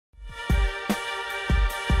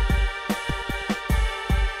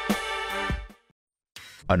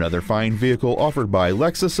Another fine vehicle offered by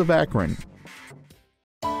Lexus of Akron.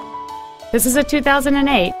 This is a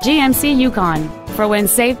 2008 GMC Yukon for when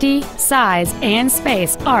safety, size, and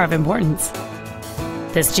space are of importance.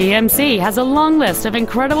 This GMC has a long list of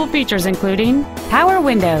incredible features including power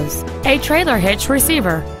windows, a trailer hitch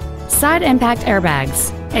receiver, side impact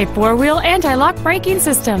airbags, a four-wheel anti-lock braking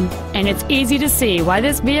system, and it's easy to see why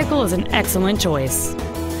this vehicle is an excellent choice.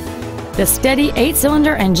 The steady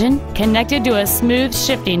 8-cylinder engine, connected to a smooth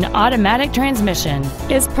shifting automatic transmission,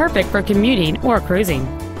 is perfect for commuting or cruising.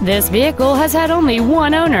 This vehicle has had only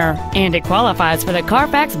one owner, and it qualifies for the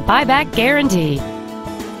Carfax buyback guarantee.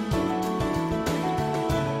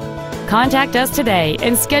 Contact us today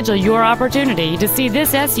and schedule your opportunity to see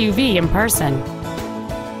this SUV in person.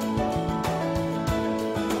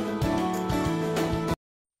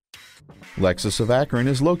 Lexus of Akron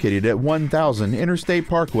is located at 1000 Interstate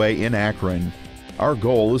Parkway in Akron. Our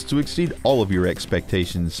goal is to exceed all of your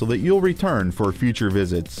expectations so that you'll return for future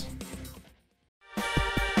visits.